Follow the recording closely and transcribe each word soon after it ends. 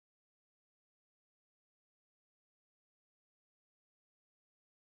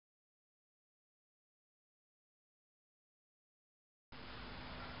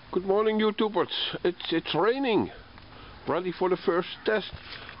Good morning, YouTubers. It's raining. Ready for the first test.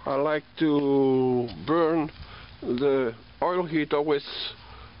 I like to burn the oil heater with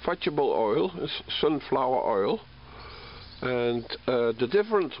vegetable oil, sunflower oil. And the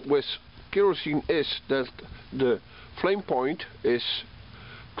difference with kerosene is that the flame point is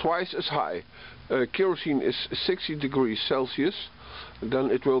twice as high. Kerosene is 60 degrees Celsius,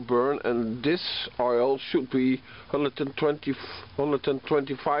 then it will burn, and this oil should be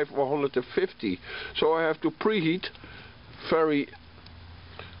 125 or 150. So I have to preheat very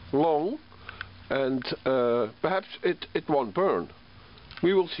long, and perhaps it won't burn.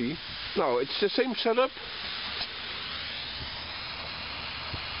 We will see. Now it's the same setup.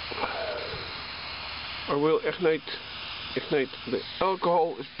 I will ignite the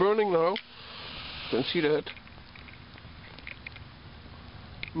alcohol. Is burning now. You can see that.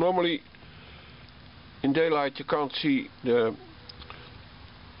 Normally in daylight you can't see the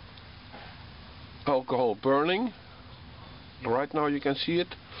alcohol burning. Right now you can see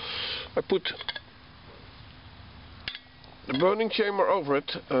it. I put the burning chamber over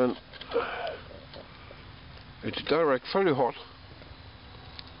it and it's direct very hot.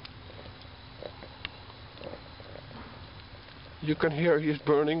 You can hear he's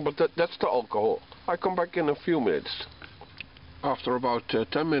burning, but that's the alcohol. I come back in a few minutes. After about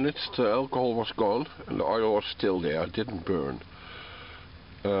 10 minutes the alcohol was gone and the oil was still there, it didn't burn.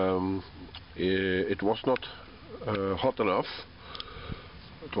 It was not hot enough,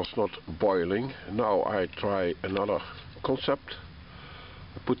 it was not boiling. Now I try another concept.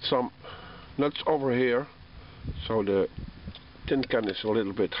 I put some nuts over here so the tin can is a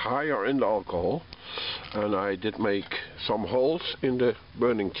little bit higher in the alcohol, and I did make some holes in the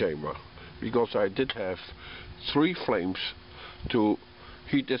burning chamber because I did have 3 flames to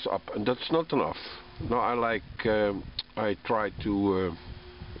heat this up, and that's not enough. Now I try to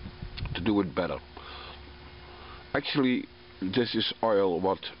do it better. Actually, this is oil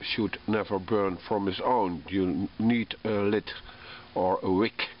what should never burn from its own. You need a lid or a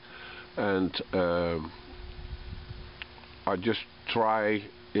wick, and I just try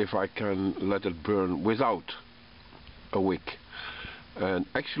if I can let it burn without a wick. And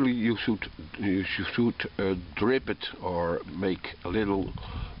actually you should drip it or make little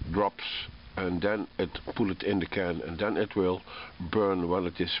drops and then put it in the can, and then it will burn when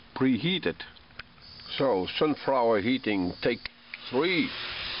it is preheated. So sunflower heating take 3.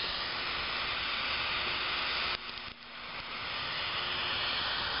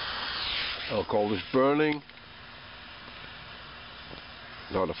 Alcohol is burning.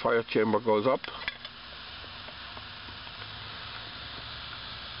 Now the fire chamber goes up.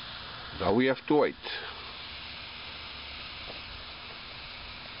 Now we have to wait.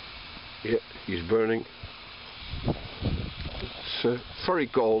 Yeah, he's burning. It's very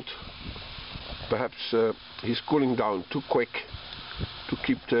cold. Perhaps he's cooling down too quick to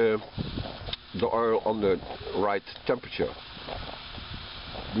keep the oil on the right temperature.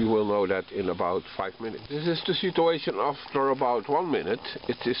 We will know that in about 5 minutes. This is the situation after about 1 minute.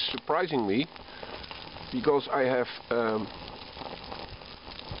 It is surprising me because I have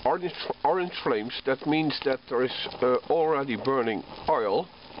orange flames. That means that there is already burning oil.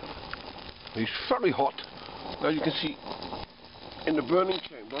 It's very hot. Now you can see in the burning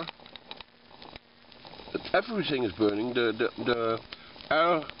chamber that everything is burning. The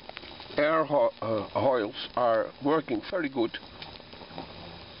air oils are working very good.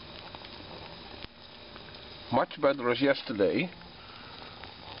 Much better as yesterday.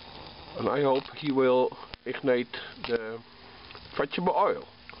 And I hope he will ignite the vegetable oil.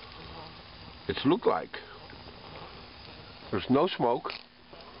 It looks like there's no smoke,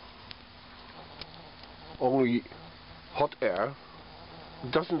 only hot air.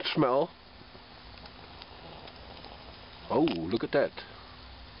 It doesn't smell. Oh, look at that,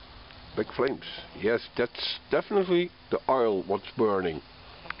 big flames. Yes, that's definitely the oil what's burning.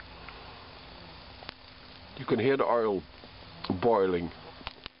 You can hear the oil boiling.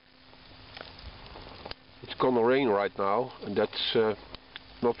 It's gonna rain right now, and that's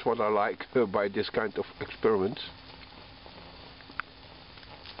not what I like by this kind of experiments.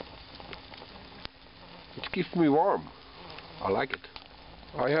 It keeps me warm. I like it.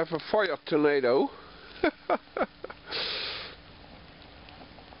 I have a fire tornado.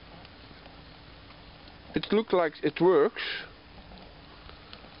 It looks like it works.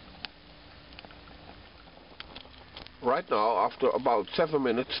 Right now, after about 7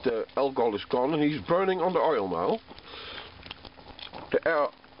 minutes, the alcohol is gone and he's burning on the oil now. The air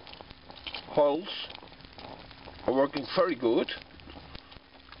holes are working very good.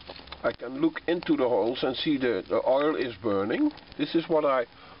 I can look into the holes and see the oil is burning. This is what I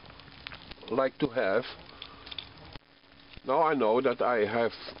like to have. Now I know that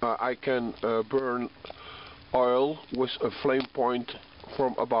I can burn oil with a flame point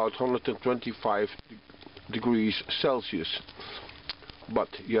from about 125 degrees Celsius, but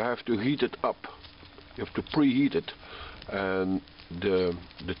you have to heat it up. You have to preheat it, and the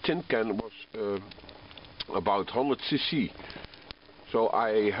tin can was about 100 cc, so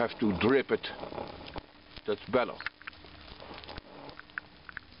I have to drip it. That's better.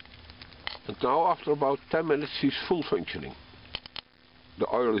 And now after about 10 minutes he's full functioning. The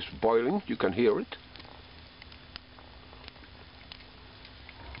oil is boiling, you can hear it.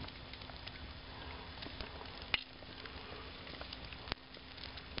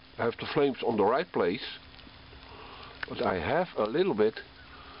 I have the flames on the right place, but I have a little bit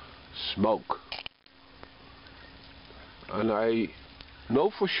smoke. And I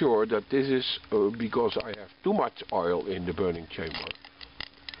know for sure that this is because I have too much oil in the burning chamber.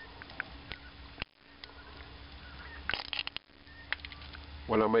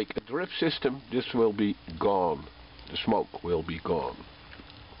 When I make a drip system, this will be gone. The smoke will be gone.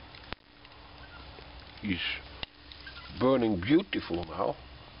 He's burning beautiful now.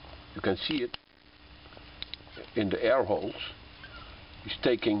 You can see it in the air holes. He's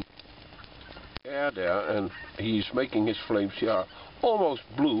taking air there and he's making his flames almost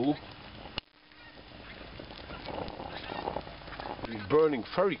blue. He's burning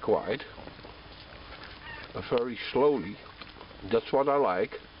very quiet, very slowly. That's what I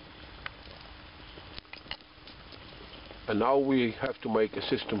like. And now we have to make a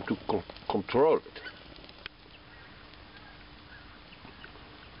system to control it.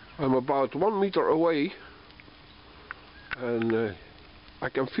 I'm about 1 meter away and I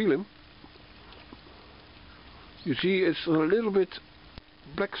can feel him. You see, it's a little bit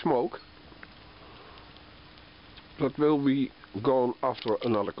black smoke that will be gone after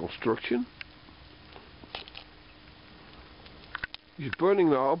another construction. He's burning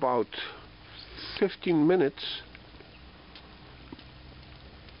now about 15 minutes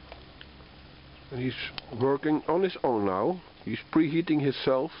and he's working on his own now. He's preheating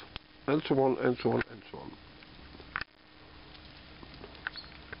himself and so on and so on and so on.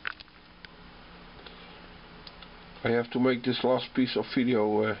 I have to make this last piece of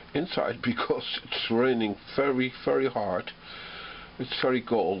video inside because it's raining very, very hard. It's very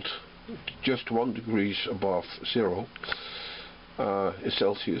cold, just 1 degree above 0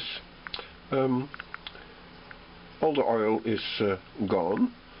 Celsius. All the oil is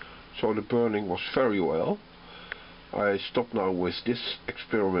gone, so the burning was very well. I stop now with this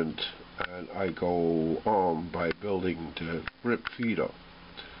experiment and I go on by building the drip feeder.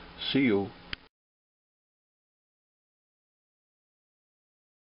 See you.